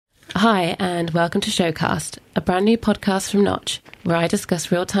Hi, and welcome to Showcast, a brand new podcast from Notch, where I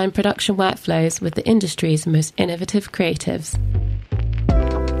discuss real-time production workflows with the industry's most innovative creatives.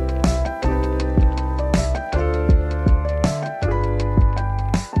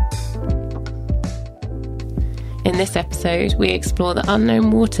 In this episode, we explore the unknown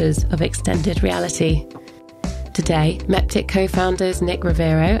waters of extended reality. Today, Meptic co-founders Nick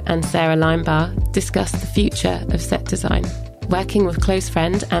Rivero and Sarah Linebar discuss the future of set design. Working with close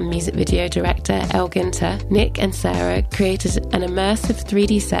friend and music video director Elle Ginter, Nick and Sarah created an immersive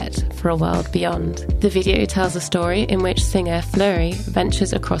 3D set for a world beyond. The video tells a story in which singer Fleury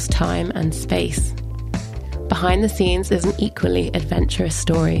ventures across time and space. Behind the scenes is an equally adventurous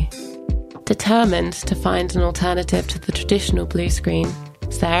story. Determined to find an alternative to the traditional blue screen,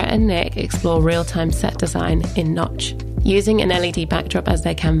 Sarah and Nick explore real-time set design in Notch. Using an LED backdrop as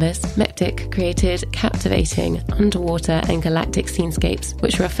their canvas, Meptic created captivating underwater and galactic scenescapes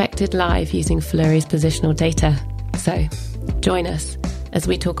which were affected live using Fleury's positional data. So, join us as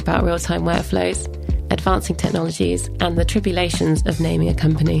we talk about real-time workflows, advancing technologies, and the tribulations of naming a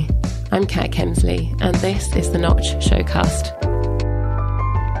company. I'm Kat Kemsley, and this is the Notch Showcast.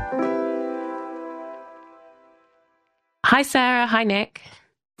 Hi, Sarah. Hi, Nick.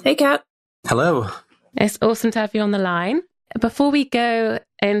 Hey, Kat. Hello. It's awesome to have you on the line. Before we go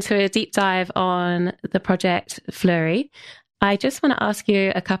into a deep dive on the project Fleury, I just want to ask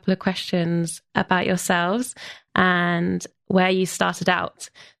you a couple of questions about yourselves and where you started out.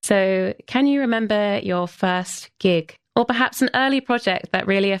 So can you remember your first gig or perhaps an early project that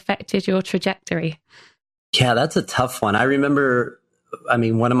really affected your trajectory? Yeah, that's a tough one. I remember,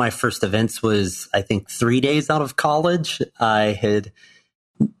 one of my first events was, I think, 3 days out of college. I had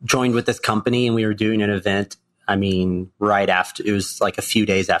joined with this company and we were doing an event, right after, it was like a few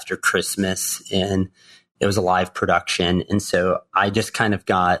days after Christmas, and it was a live production. And so I just kind of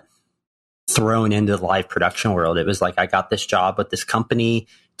got thrown into the live production world. It was like I got this job with this company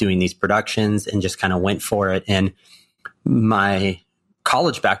doing these productions and just kind of went for it. And my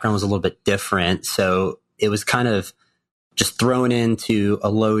college background was a little bit different. So it was kind of just thrown into a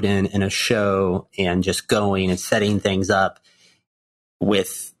load in a show and just going and setting things up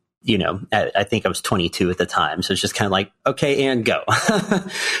with, I think I was 22 at the time. So it's just kind of like, okay, and go.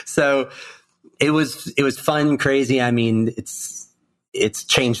 So it was fun, crazy. It's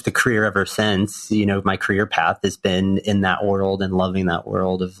changed the career ever since. My career path has been in that world and loving that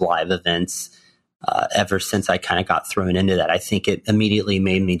world of live events ever since I kind of got thrown into that. I think it immediately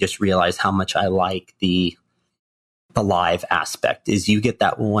made me just realize how much I like the live aspect. Is you get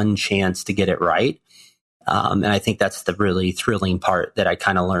that one chance to get it right. And I think that's the really thrilling part that I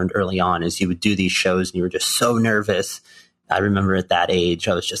kind of learned early on, is you would do these shows and you were just so nervous. I remember at that age,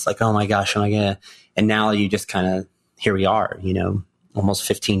 I was just like, oh my gosh, am I gonna? And now you just kind of, here we are, almost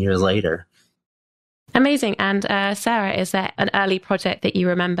 15 years later. Amazing. And Sarah, is there an early project that you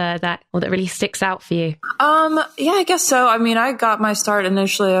remember that really sticks out for you? Yeah, I guess so. I got my start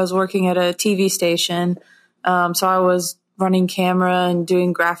initially. I was working at a TV station. So I was running camera and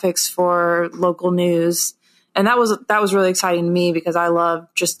doing graphics for local news. And that was really exciting to me because I love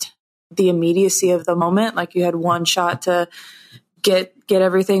just the immediacy of the moment. Like, you had one shot to get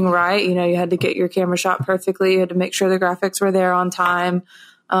everything right. You had to get your camera shot perfectly. You had to make sure the graphics were there on time.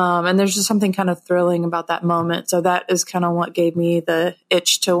 And there's just something kind of thrilling about that moment. So that is kind of what gave me the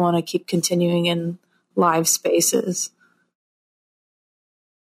itch to want to keep continuing in live spaces.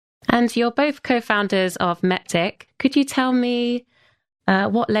 And you're both co-founders of Meptic. Could you tell me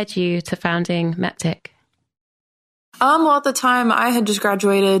what led you to founding Meptic? Well, at the time, I had just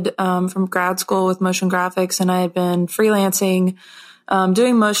graduated from grad school with motion graphics, and I had been freelancing,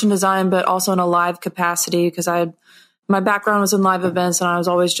 doing motion design, but also in a live capacity because my background was in live events, and I was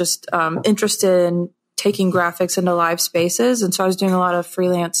always just interested in taking graphics into live spaces. And so I was doing a lot of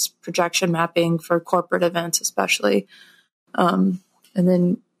freelance projection mapping for corporate events, especially. And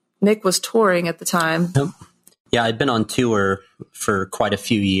then Nick was touring at the time. Yeah, I'd been on tour for quite a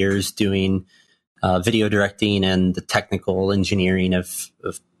few years doing video directing and the technical engineering of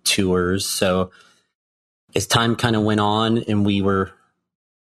tours. So as time kind of went on and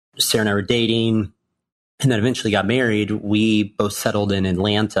Sarah and I were dating and then eventually got married, we both settled in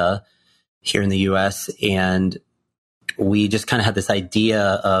Atlanta here in the US. And we just kind of had this idea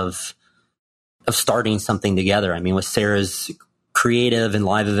of starting something together. With Sarah's creative and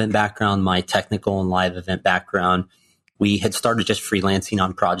live event background, my technical and live event background, we had started just freelancing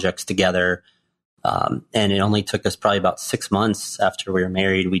on projects together. And it only took us probably about 6 months after we were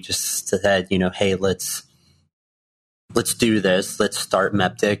married. We just said, hey, let's do this. Let's start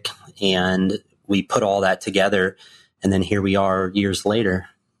Meptic. And we put all that together. And then here we are years later.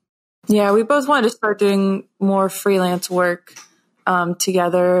 Yeah, we both wanted to start doing more freelance work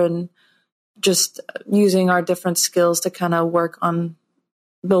together and just using our different skills to kind of work on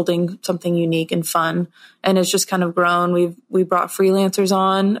building something unique and fun. And it's just kind of grown. We brought freelancers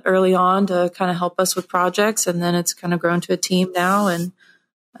on early on to kind of help us with projects, and then it's kind of grown to a team now,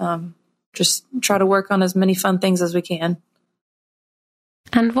 and just try to work on as many fun things as we can.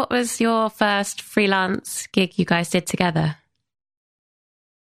 And what was your first freelance gig you guys did together?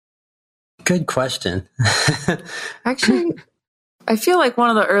 Good question. Actually, I feel like one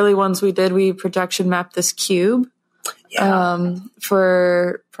of the early ones we did, we projection mapped this cube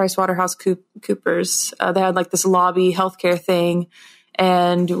for PricewaterhouseCoopers. They had like this lobby healthcare thing,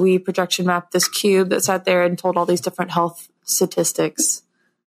 and we projection mapped this cube that sat there and told all these different health statistics.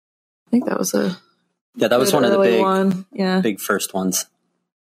 I think that was that was one of the big big first ones.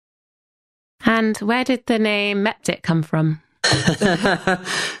 And where did the name Meptic come from?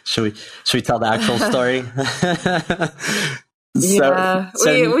 Should we tell the actual story? Yeah,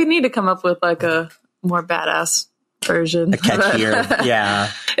 we need to come up with like a more badass version. A catchier,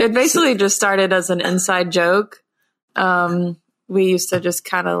 yeah. It basically just started as an inside joke. We used to just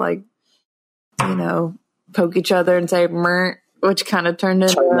kind of like, poke each other and say "Mert," which kind of turned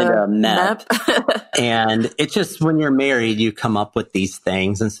into Mep. And it's just when you're married, you come up with these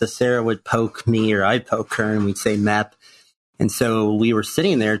things. And so Sarah would poke me or I'd poke her and we'd say Mep. And so we were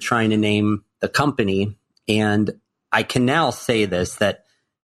sitting there trying to name the company. And I can now say this, that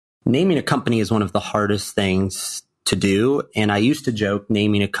naming a company is one of the hardest things to do. And I used to joke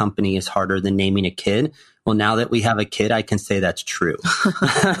naming a company is harder than naming a kid. Well, now that we have a kid, I can say that's true.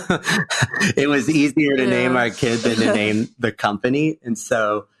 It was easier to name our kid than to name the company. And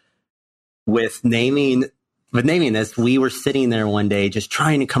so with naming this, we were sitting there one day just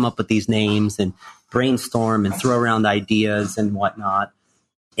trying to come up with these names and brainstorm and throw around ideas and whatnot.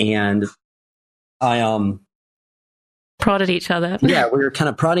 And I prodded each other. Yeah, we were kind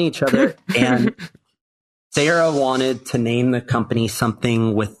of prodding each other. And Sarah wanted to name the company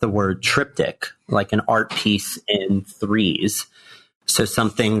something with the word triptych, like an art piece in threes. So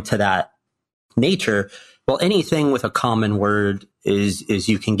something to that nature. Well, anything with a common word is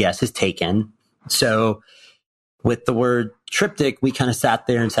you can guess is taken. So with the word triptych, we kind of sat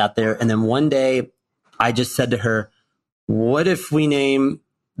there. And then one day I just said to her, what if we name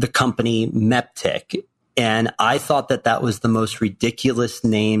the company Meptic? And I thought that was the most ridiculous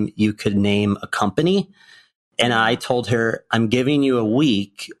name you could name a company. And I told her, I'm giving you a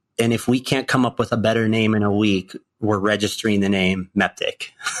week. And if we can't come up with a better name in a week, we're registering the name Meptic.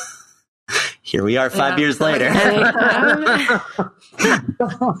 Here we are 5 years later.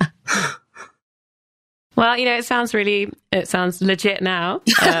 Well, it sounds legit now.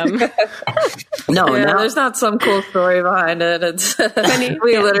 No, there's not some cool story behind it. It's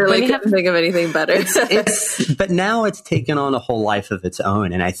we literally couldn't think of anything better. But now it's taken on a whole life of its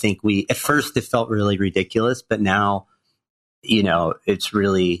own. And I think at first it felt really ridiculous, but now, it's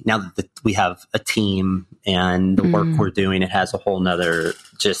really, now that we have a team and the work we're doing, it has a whole nother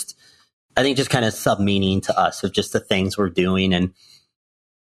just kind of sub-meaning to us of just the things we're doing. And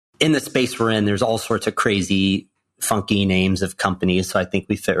in the space we're in, there's all sorts of crazy, funky names of companies. So I think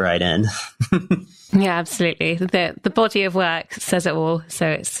we fit right in. Yeah, absolutely. The body of work says it all.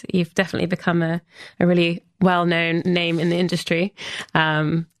 So you've definitely become a really well-known name in the industry.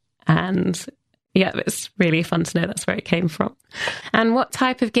 And yeah, it's really fun to know that's where it came from. And what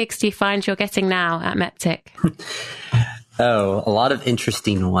type of gigs do you find you're getting now at Meptic? Oh, a lot of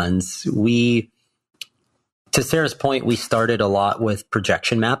interesting ones. To Sarah's point, we started a lot with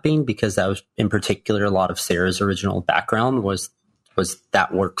projection mapping because that was, in particular, a lot of Sarah's original background was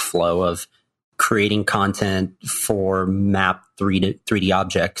that workflow of creating content for map 3D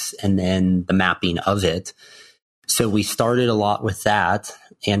objects and then the mapping of it. So we started a lot with that,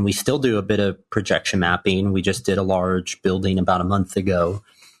 and we still do a bit of projection mapping. We just did a large building about a month ago.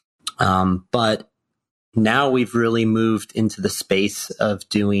 But now we've really moved into the space of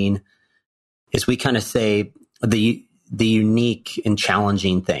doing, as we kind of say, the unique and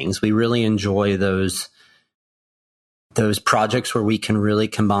challenging things. We really enjoy those projects where we can really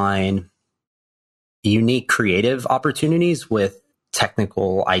combine unique creative opportunities with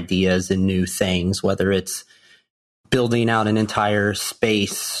technical ideas and new things, whether it's building out an entire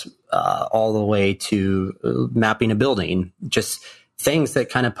space all the way to mapping a building, just things that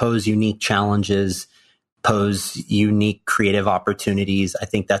kind of pose unique challenges, pose unique creative opportunities. I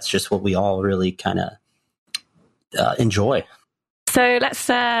think that's just what we all really kind of enjoy. So let's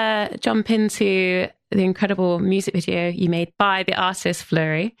jump into the incredible music video you made by the artist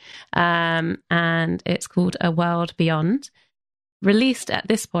Fleury, and it's called A World Beyond. released at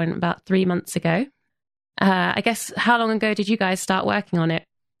this point about 3 months ago. I guess, how long ago did you guys start working on it?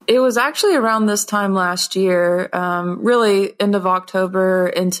 It was actually around this time last year, really end of October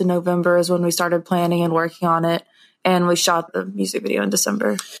into November is when we started planning and working on it. And we shot the music video in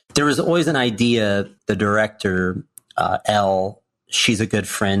December. There was always an idea. The director, Elle, she's a good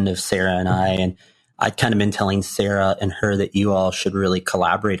friend of Sarah and I. And I'd kind of been telling Sarah and her that you all should really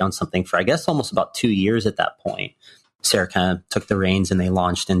collaborate on something for, I guess, almost about 2 years at that point. Sarah kind of took the reins and they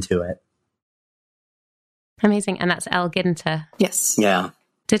launched into it. Amazing. And that's Elle Ginter. Yes. Yeah.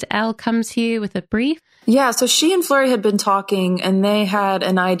 Did Elle come to you with a brief? Yeah, so she and Flurry had been talking and they had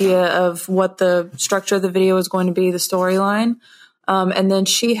an idea of what the structure of the video was going to be, the storyline. And then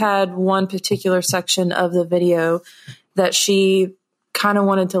she had one particular section of the video that she kind of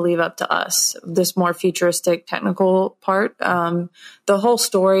wanted to leave up to us, this more futuristic technical part. The whole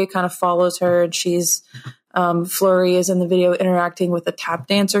story kind of follows her, and she's Flurry is in the video interacting with a tap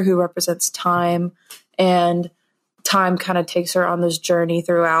dancer who represents time, and time kind of takes her on this journey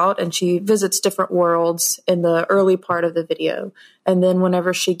throughout, and she visits different worlds in the early part of the video. And then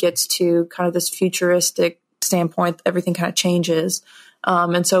whenever she gets to kind of this futuristic standpoint, everything kind of changes.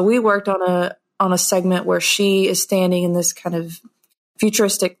 And so we worked on a segment where she is standing in this kind of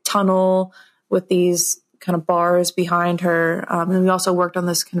futuristic tunnel with these kind of bars behind her. And we also worked on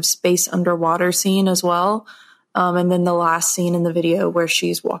this kind of space underwater scene as well. And then the last scene in the video where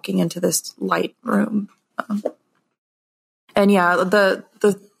she's walking into this light room. And yeah, the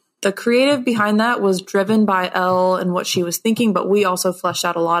creative behind that was driven by Elle and what she was thinking, but we also fleshed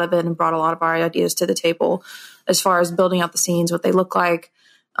out a lot of it and brought a lot of our ideas to the table as far as building out the scenes, what they look like,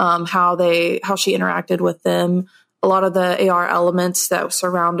 how she interacted with them, a lot of the AR elements that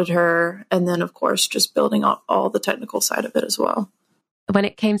surrounded her, and then of course just building out all the technical side of it as well. When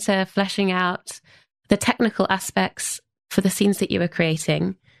it came to fleshing out the technical aspects for the scenes that you were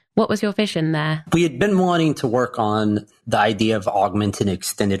creating, what was your vision there? We had been wanting to work on the idea of augmented and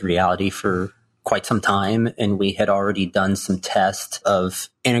extended reality for quite some time, and we had already done some tests of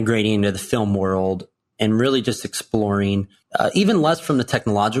integrating into the film world and really just exploring, even less from the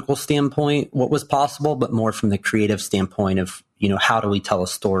technological standpoint, what was possible, but more from the creative standpoint of, how do we tell a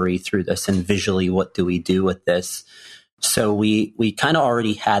story through this, and visually, what do we do with this? So we kind of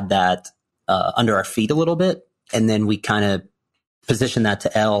already had that under our feet a little bit, and then we kind of position that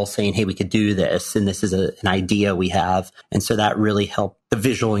to Elle saying, hey, we could do this. And this is an idea we have. And so that really helped the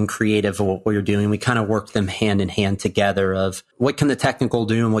visual and creative of what we were doing. We kind of worked them hand in hand together of what can the technical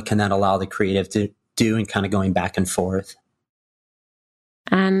do and what can that allow the creative to do, and kind of going back and forth.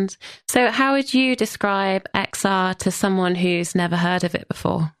 And so how would you describe XR to someone who's never heard of it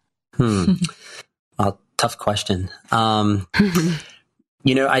before? Well, tough question. I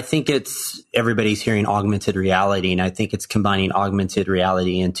think everybody's hearing augmented reality, and I think it's combining augmented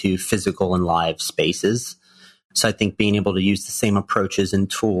reality into physical and live spaces. So I think being able to use the same approaches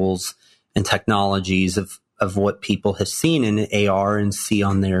and tools and technologies of what people have seen in AR and see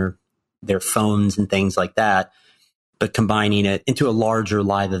on their phones and things like that, but combining it into a larger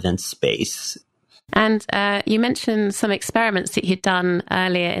live event space. And you mentioned some experiments that you'd done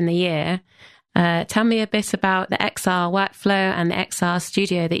earlier in the year. Tell me a bit about the XR workflow and the XR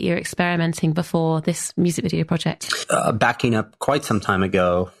studio that you're experimenting before this music video project. Backing up quite some time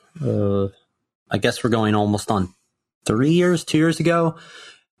ago, I guess we're going almost on 2 years ago,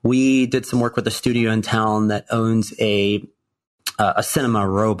 we did some work with a studio in town that owns a cinema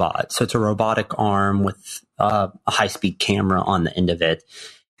robot. So it's a robotic arm with a high-speed camera on the end of it.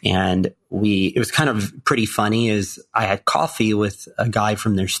 And it was kind of pretty funny is I had coffee with a guy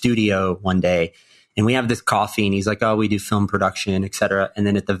from their studio one day, and we have this coffee and he's like, oh, we do film production, et cetera. And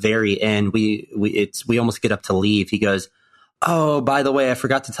then at the very end, we almost get up to leave. He goes, oh, by the way, I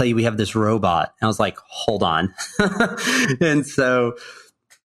forgot to tell you we have this robot. And I was like, hold on. And so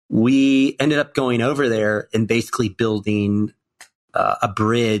we ended up going over there and basically building a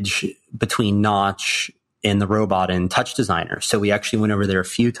bridge between Notch and the robot and Touch Designer. So we actually went over there a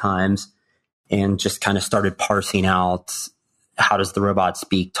few times and just kind of started parsing out how does the robot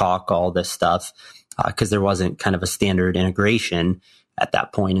speak, talk, all this stuff, because there wasn't kind of a standard integration at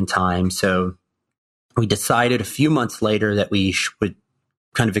that point in time. So we decided a few months later that we would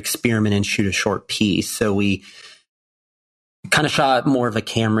kind of experiment and shoot a short piece. So we kind of shot more of a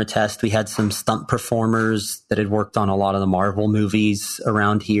camera test. We had some stunt performers that had worked on a lot of the Marvel movies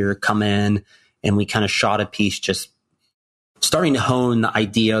around here come in, and we kind of shot a piece just starting to hone the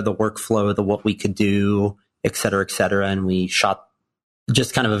idea, the workflow, what we could do, et cetera, et cetera. And we shot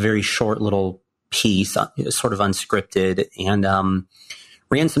just kind of a very short little piece, sort of unscripted, and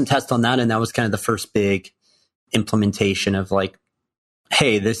ran some tests on that. And that was kind of the first big implementation of like,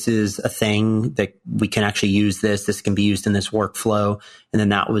 hey, this is a thing that we can actually use this can be used in this workflow. And then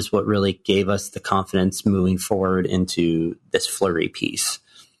that was what really gave us the confidence moving forward into this Flurry piece.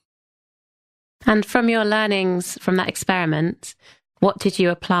 And from your learnings from that experiment, what did you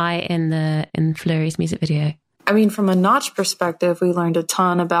apply in Flurry's music video? I mean, from a Notch perspective, we learned a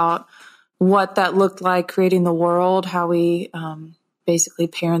ton about what that looked like, creating the world, how we basically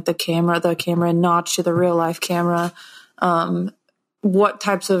parent the camera in Notch to the real life camera, what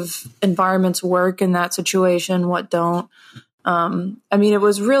types of environments work in that situation, what don't. I mean, it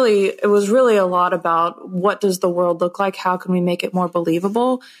was really a lot about what does the world look like? How can we make it more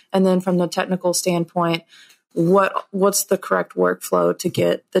believable? And then from the technical standpoint, what's the correct workflow to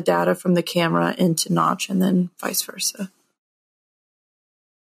get the data from the camera into Notch and then vice versa?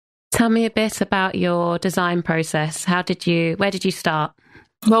 Tell me a bit about your design process. Where did you start?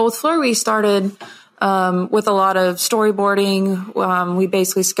 Well, with Flurry, we started with a lot of storyboarding. We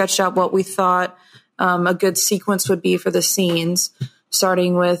basically sketched out what we thought a good sequence would be for the scenes,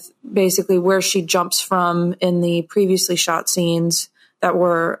 starting with basically where she jumps from in the previously shot scenes that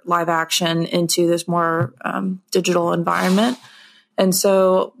were live action into this more digital environment. And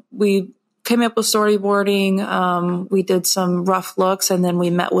so we came up with storyboarding. We did some rough looks, and then we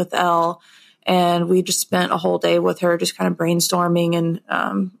met with Elle, and we just spent a whole day with her just kind of brainstorming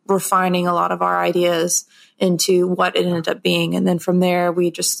and refining a lot of our ideas into what it ended up being. And then from there, we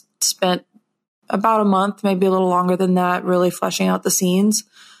just spent about a month, maybe a little longer than that, really fleshing out the scenes.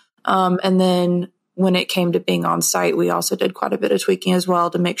 And then when it came to being on site, we also did quite a bit of tweaking as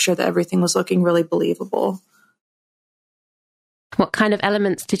well to make sure that everything was looking really believable. What kind of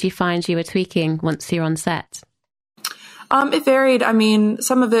elements did you find you were tweaking once you're on set? It varied. I mean,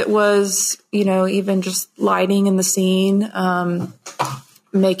 some of it was, even just lighting in the scene,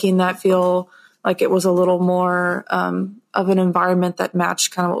 making that feel like it was a little more of an environment that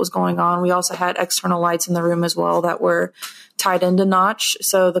matched kind of what was going on. We also had external lights in the room as well that were tied into Notch.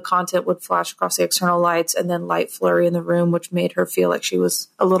 So the content would flash across the external lights and then light Flurry in the room, which made her feel like she was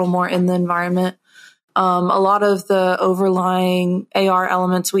a little more in the environment. A lot of the overlying AR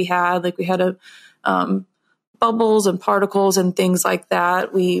elements we had bubbles and particles and things like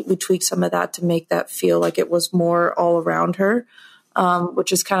that. We tweaked some of that to make that feel like it was more all around her.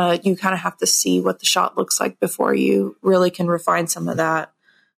 Which is you kind of have to see what the shot looks like before you really can refine some of that.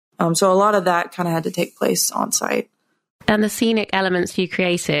 So a lot of that kind of had to take place on site. And the scenic elements you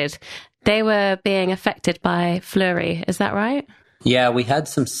created, they were being affected by Flurry, is that right? Yeah, we had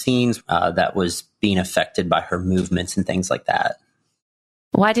some scenes that was being affected by her movements and things like that.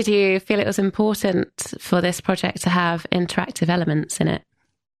 Why did you feel it was important for this project to have interactive elements in it?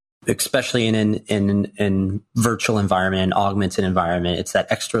 Especially in virtual environment, augmented environment, it's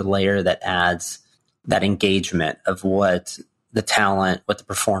that extra layer that adds that engagement of what the talent, what the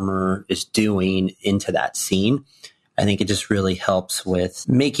performer is doing into that scene. I think it just really helps with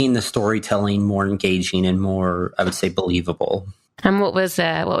making the storytelling more engaging and more, I would say, believable. And what was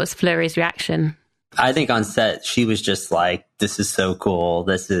Flurry's reaction? I think on set, she was just like, this is so cool.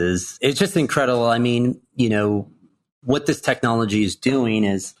 It's just incredible. I mean, what this technology is doing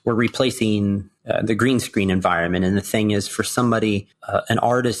is we're replacing the green screen environment. And the thing is, for somebody, an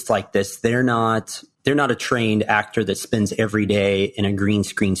artist like this, they're not a trained actor that spends every day in a green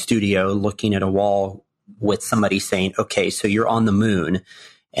screen studio looking at a wall with somebody saying, okay, so you're on the moon,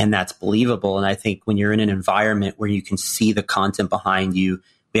 and that's believable. And I think when you're in an environment where you can see the content behind you,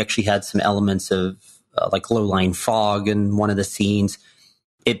 we actually had some elements of like low-lying fog in one of the scenes.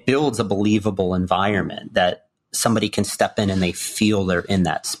 It builds a believable environment that somebody can step in and they feel they're in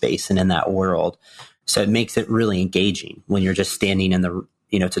that space and in that world. So it makes it really engaging when you're just standing in the,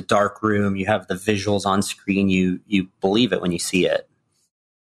 it's a dark room, you have the visuals on screen, you believe it when you see it.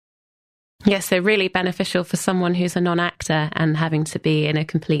 Yes, so really beneficial for someone who's a non-actor and having to be in a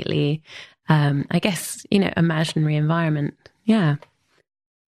completely, imaginary environment. Yeah.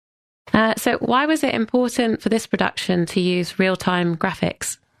 So why was it important for this production to use real-time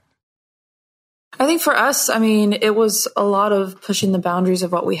graphics? I think for us, it was a lot of pushing the boundaries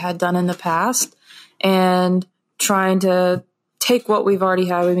of what we had done in the past and trying to take what we've already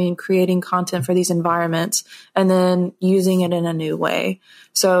had, creating content for these environments and then using it in a new way.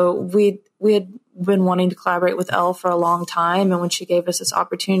 So we had been wanting to collaborate with Elle for a long time. And when she gave us this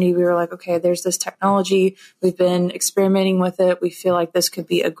opportunity, we were like, okay, there's this technology. We've been experimenting with it. We feel like this could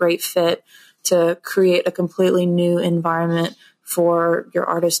be a great fit to create a completely new environment for your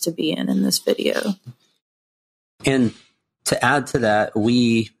artist to be in this video. And to add to that,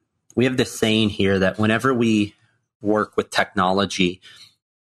 we have this saying here that whenever we work with technology,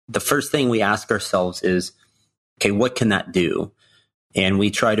 the first thing we ask ourselves is, okay, what can that do? And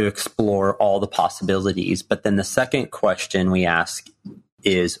we try to explore all the possibilities. But then the second question we ask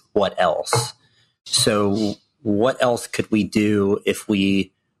is, what else? So what else could we do if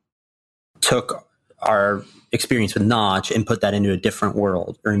we took our experience with Notch and put that into a different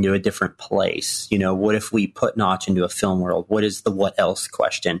world or into a different place? What if we put Notch into a film world? What is the what else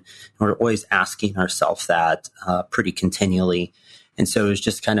question? And we're always asking ourselves that pretty continually. And so it was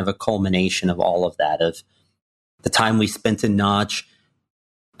just kind of a culmination of all of that, of the time we spent in Notch,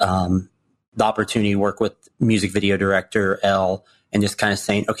 the opportunity to work with music video director Elle, and just kind of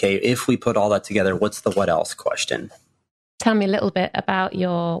saying, okay, if we put all that together, what's the what else question? Tell me a little bit about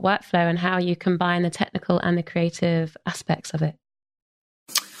your workflow and how you combine the technical and the creative aspects of it.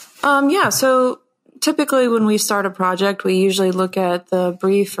 So typically when we start a project, we usually look at the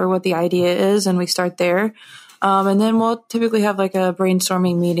brief or what the idea is, and we start there. And then we'll typically have like a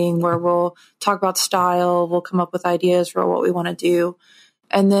brainstorming meeting where we'll talk about style, we'll come up with ideas for what we want to do.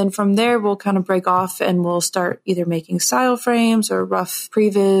 And then from there, we'll kind of break off and we'll start either making style frames or rough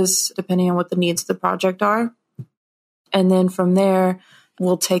previs, depending on what the needs of the project are. And then from there,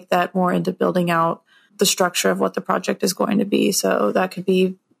 we'll take that more into building out the structure of what the project is going to be. So that could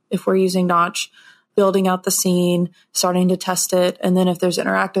be, if we're using Notch, building out the scene, starting to test it. And then if there's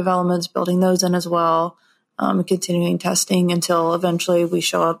interactive elements, building those in as well, continuing testing until eventually we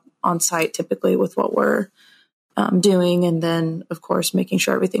show up on site, typically with what we're doing. And then, of course, making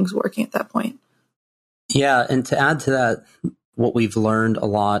sure everything's working at that point. Yeah. And to add to that, what we've learned a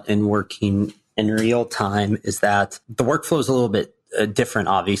lot in working in real time is that the workflow is a little bit different,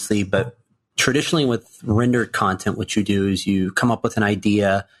 obviously, but traditionally with rendered content, what you do is you come up with an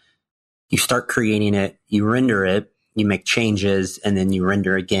idea, you start creating it, you render it, you make changes, and then you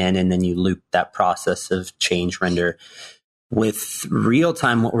render again, and then you loop that process of change render. With real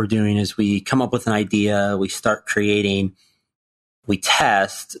time, what we're doing is we come up with an idea, we start creating, we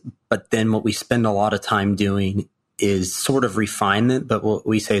test, but then what we spend a lot of time doing is sort of refinement, but what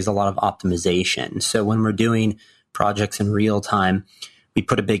we say is a lot of optimization. So when we're doing projects in real time, we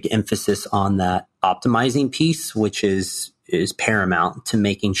put a big emphasis on that optimizing piece, which is paramount to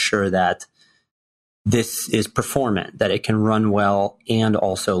making sure that this is performant, that it can run well and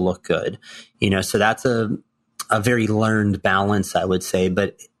also look good. So that's a very learned balance, I would say,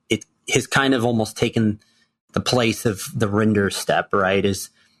 but it has kind of almost taken the place of the render step, right? Is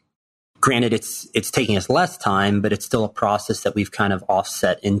granted, it's taking us less time, but it's still a process that we've kind of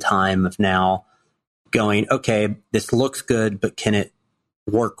offset in time of now going, okay, this looks good, but can it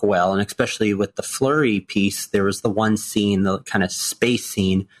work well? And especially with the flurry piece, there was the one scene, the kind of space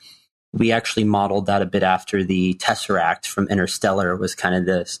scene. We actually modeled that a bit after the Tesseract from Interstellar was kind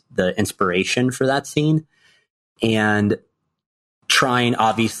of the inspiration for that scene. And trying,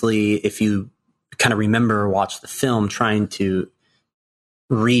 obviously, if you kind of remember or watch the film, trying to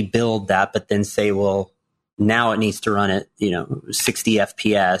rebuild that, but then say, well, now it needs to run at 60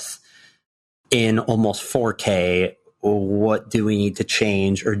 FPS in almost 4K. What do we need to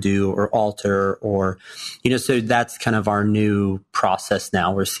change or do or alter, or so that's kind of our new process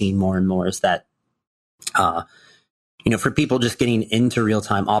now. We're seeing more and more is that for people just getting into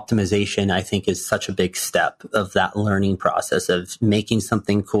real-time optimization, I think is such a big step of that learning process of making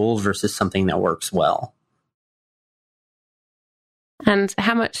something cool versus something that works well. And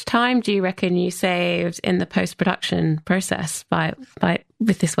how much time do you reckon you saved in the post-production process by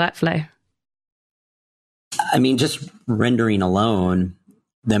with this workflow? I mean, just rendering alone,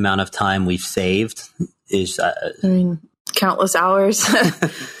 the amount of time we've saved is... countless hours.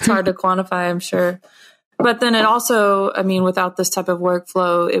 It's hard to quantify, I'm sure. But then it also, without this type of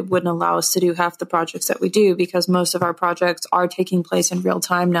workflow, it wouldn't allow us to do half the projects that we do, because most of our projects are taking place in real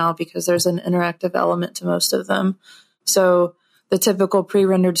time now because there's an interactive element to most of them. So the typical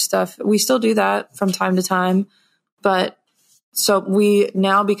pre-rendered stuff, we still do that from time to time. But so we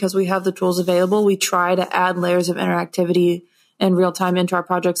now, because we have the tools available, we try to add layers of interactivity in real time into our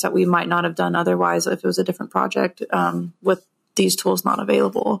projects that we might not have done otherwise if it was a different project with these tools not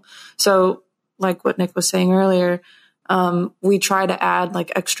available. So like what Nick was saying earlier, we try to add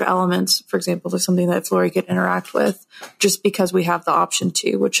like extra elements, for example, to something that Flurry could interact with, just because we have the option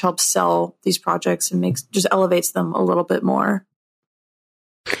to, which helps sell these projects and just elevates them a little bit more.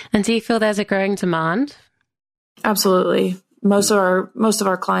 And do you feel there's a growing demand? Absolutely. Most of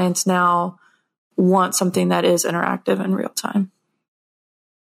our clients now want something that is interactive in real time.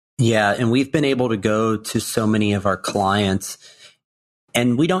 Yeah, and we've been able to go to so many of our clients,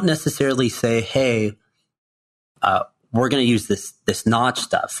 and we don't necessarily say, hey, we're going to use this Notch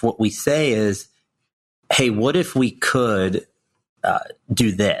stuff. What we say is, hey, what if we could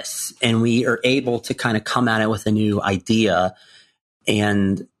do this? And we are able to kind of come at it with a new idea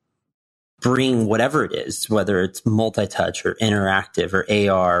and bring whatever it is, whether it's multi-touch or interactive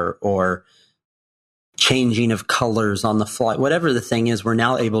or AR or changing of colors on the fly, whatever the thing is, we're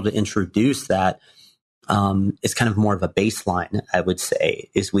now able to introduce that. It's kind of more of a baseline, I would say,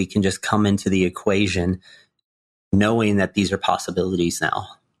 is we can just come into the equation knowing that these are possibilities now.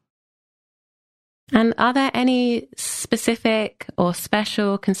 And are there any specific or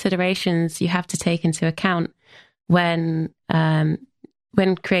special considerations you have to take into account when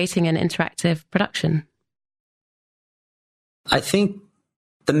creating an interactive production? I think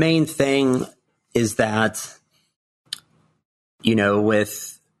the main thing is that,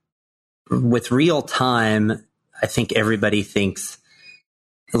 with real time, I think everybody thinks,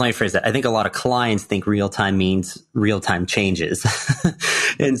 let me phrase that. I think a lot of clients think real time means real time changes.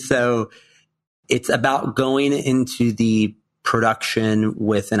 And so it's about going into the production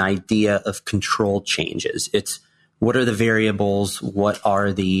with an idea of control changes. It's what are the variables? What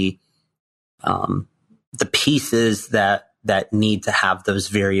are the pieces that need to have those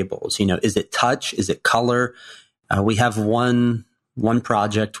variables? Is it touch? Is it color? We have one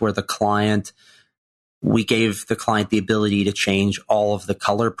project where we gave the client the ability to change all of the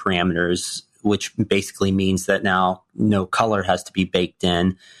color parameters, which basically means that now no color has to be baked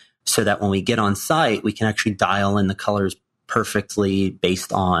in, so that when we get on site, we can actually dial in the colors perfectly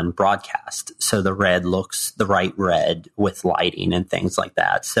based on broadcast. So the red looks the right red with lighting and things like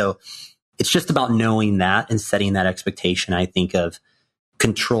that. So it's just about knowing that and setting that expectation, I think, of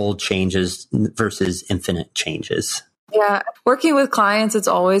controlled changes versus infinite changes. Yeah. Working with clients, it's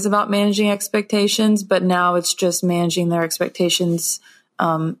always about managing expectations, but now it's just managing their expectations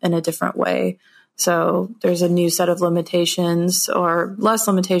in a different way. So there's a new set of limitations or less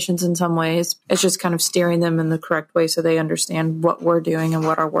limitations in some ways. It's just kind of steering them in the correct way so they understand what we're doing and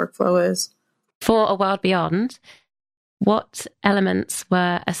what our workflow is. For A World Beyond, what elements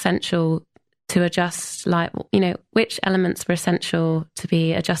were essential to adjust live? Which elements were essential to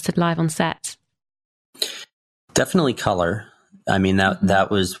be adjusted live on set? Definitely color. I mean, that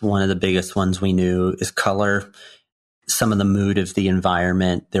was one of the biggest ones we knew is color. Some of the mood of the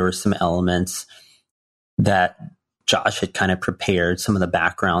environment. There were some elements that Josh had kind of prepared, some of the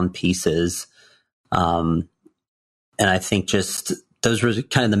background pieces. And I think just those were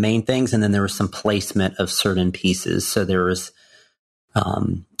kind of the main things. And then there was some placement of certain pieces. So there was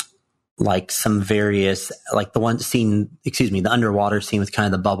like some various, like the underwater scene with kind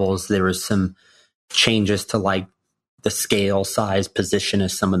of the bubbles. There was some changes to like the scale, size, position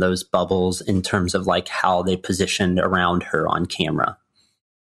of some of those bubbles in terms of like how they positioned around her on camera.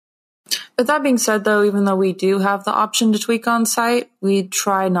 But that being said, though, even though we do have the option to tweak on site, we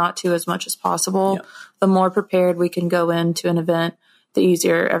try not to as much as possible. Yep. The more prepared we can go into an event, the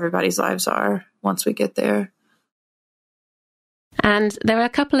easier everybody's lives are once we get there. And there are a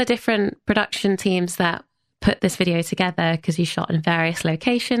couple of different production teams that put this video together because you shot in various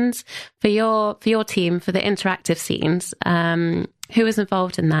locations. For your team, for the interactive scenes, who was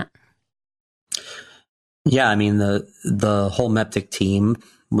involved in that? Yeah, I mean, the whole Meptic team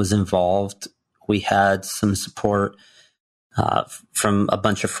was involved. We had some support from a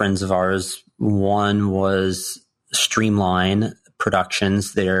bunch of friends of ours. One was Streamline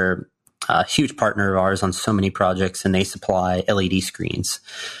Productions. They're a huge partner of ours on so many projects, and they supply LED screens.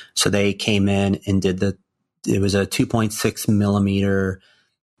 So they came in and it was a 2.6 millimeter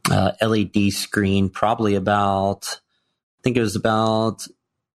LED screen, probably about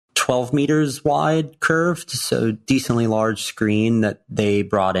 12 meters wide, curved, so decently large screen that they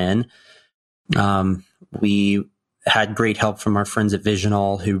brought in. We had great help from our friends at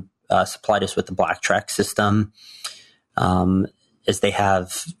Visional, who supplied us with the BlackTrack system, as they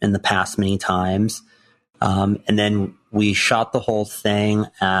have in the past many times. And then we shot the whole thing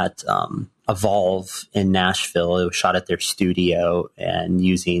at Evolve in Nashville. It was shot at their studio and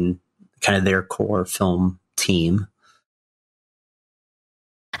using kind of their core film team.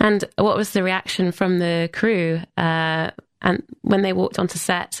 And what was the reaction from the crew and when they walked onto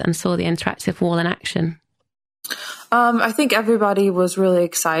set and saw the interactive wall in action? I think everybody was really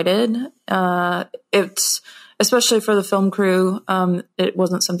excited. It's especially for the film crew. It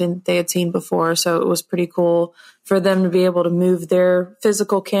wasn't something that they had seen before, so it was pretty cool for them to be able to move their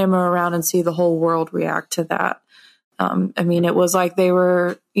physical camera around and see the whole world react to that. I mean, it was like they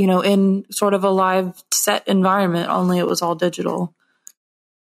were, in sort of a live set environment, only it was all digital.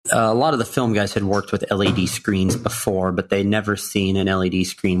 A lot of the film guys had worked with LED screens before, but they'd never seen an LED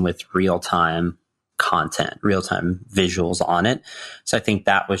screen with real-time content, real-time visuals on it. So I think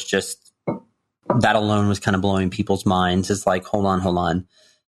that alone was kind of blowing people's minds. It's like, hold on.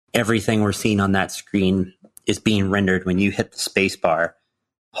 Everything we're seeing on that screen is being rendered when you hit the space bar.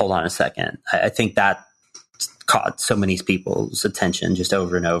 Hold on a second. I think that caught so many people's attention just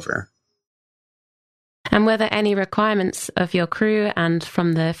over and over. And were there any requirements of your crew and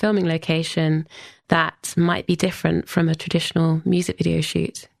from the filming location that might be different from a traditional music video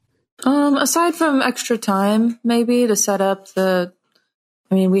shoot? Aside from extra time, maybe to set up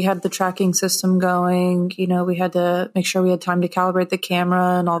we had the tracking system going, we had to make sure we had time to calibrate the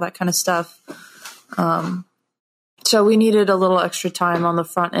camera and all that kind of stuff. So we needed a little extra time on the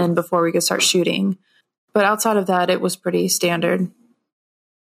front end before we could start shooting. But outside of that, it was pretty standard.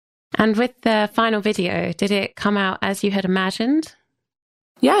 And with the final video, did it come out as you had imagined?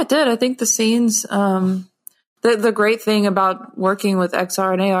 Yeah, it did. I think the scenes, the great thing about working with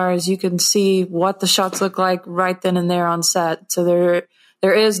XR and AR is you can see what the shots look like right then and there on set. So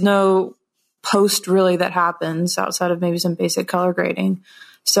there is no post really that happens outside of maybe some basic color grading.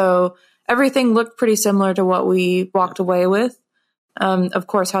 So everything looked pretty similar to what we walked away with. Of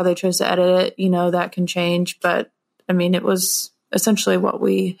course, how they chose to edit it, that can change. But it was essentially what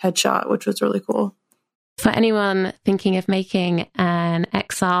we had shot, which was really cool. For anyone thinking of making an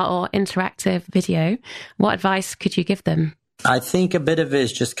XR or interactive video, what advice could you give them? I think a bit of it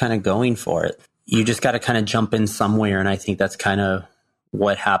is just kind of going for it. You just got to kind of jump in somewhere. And I think that's kind of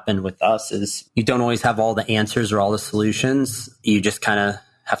what happened with us is you don't always have all the answers or all the solutions. You just kind of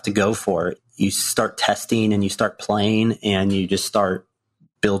have to go for it. You start testing and you start playing and you just start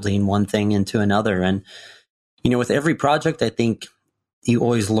building one thing into another. And, with every project, I think you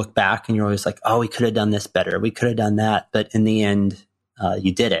always look back and you're always like, oh, we could have done this better. We could have done that. But in the end,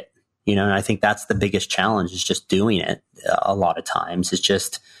 you did it, and I think that's the biggest challenge is just doing it. A lot of times it's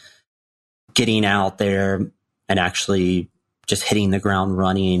just getting out there and actually just hitting the ground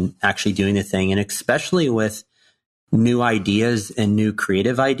running, actually doing the thing. And especially with new ideas and new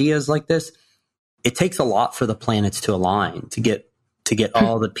creative ideas like this, it takes a lot for the planets to align, to get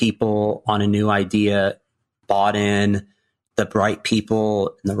all the people on a new idea bought in, the right people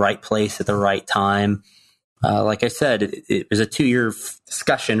in the right place at the right time. Like I said, it was a 2-year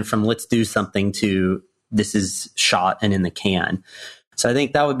discussion from let's do something to this is shot and in the can. So I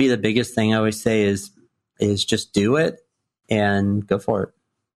think that would be the biggest thing I always say is just do it and go for it.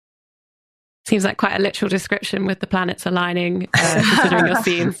 Seems like quite a literal description with the planets aligning, considering your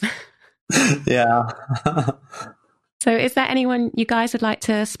scenes. Yeah. So is there anyone you guys would like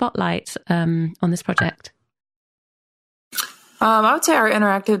to spotlight on this project? I would say our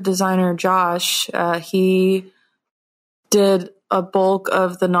interactive designer, Josh, he did a bulk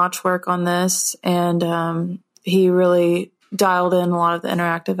of the notch work on this, and he really dialed in a lot of the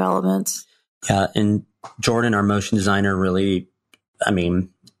interactive elements. Yeah, and Jordan, our motion designer, really,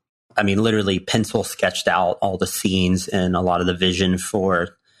 literally pencil sketched out all the scenes and a lot of the vision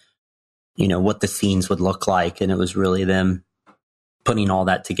for, what the scenes would look like. And it was really them putting all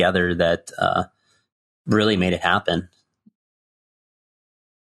that together that really made it happen.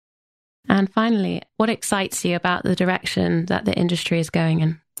 And finally, what excites you about the direction that the industry is going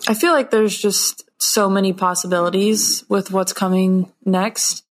in? I feel like there's just so many possibilities with what's coming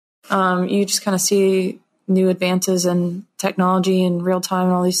next. You just kind of see new advances in technology and real time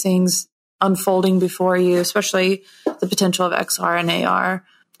and all these things unfolding before you, especially the potential of XR and AR.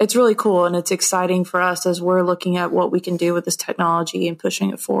 It's really cool, and it's exciting for us as we're looking at what we can do with this technology and pushing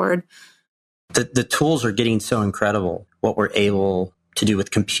it forward. The tools are getting so incredible. What we're able to do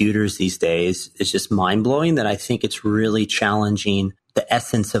with computers these days is just mind-blowing, that I think it's really challenging the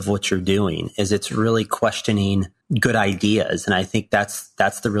essence of what you're doing. Is it's really questioning good ideas. And I think that's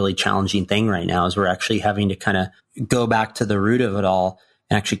the really challenging thing right now, is we're actually having to kind of go back to the root of it all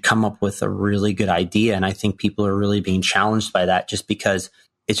and actually come up with a really good idea. And I think people are really being challenged by that, just because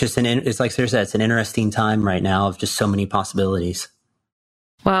it's just it's like Sarah said, it's an interesting time right now of just so many possibilities.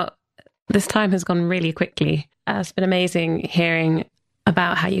 Well, this time has gone really quickly. It's been amazing hearing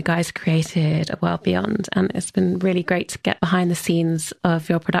about how you guys created A World Beyond, and it's been really great to get behind the scenes of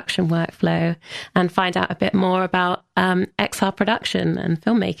your production workflow and find out a bit more about XR production and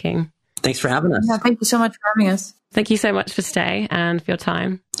filmmaking. Thanks for having us. Yeah, thank you so much for having us. Thank you so much for staying and for your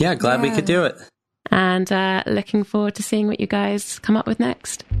time. Yeah, glad we could do it. And looking forward to seeing what you guys come up with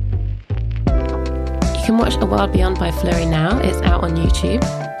next. You can watch A World Beyond by Flurry now. It's out on YouTube.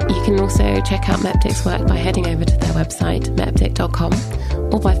 You can also check out Meptic's work by heading over to their website,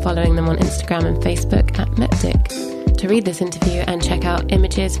 meptic.com, or by following them on Instagram and Facebook at Meptic. To read this interview and check out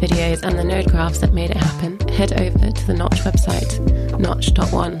images, videos, and the node graphs that made it happen, head over to the Notch website,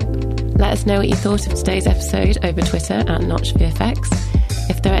 notch.one. Let us know what you thought of today's episode over Twitter at NotchVFX.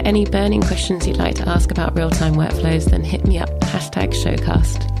 If there are any burning questions you'd like to ask about real-time workflows, then hit me up,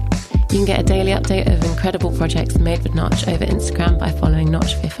 #Showcast. You can get a daily update of incredible projects made with Notch over Instagram by following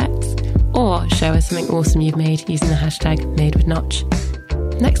Notch VFX, or show us something awesome you've made using the hashtag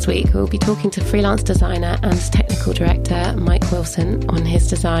MadeWithNotch. Next week, we'll be talking to freelance designer and technical director Mike Wilson on his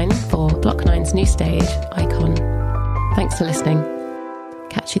design for Block 9's new stage, Icon. Thanks for listening.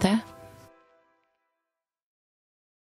 Catch you there.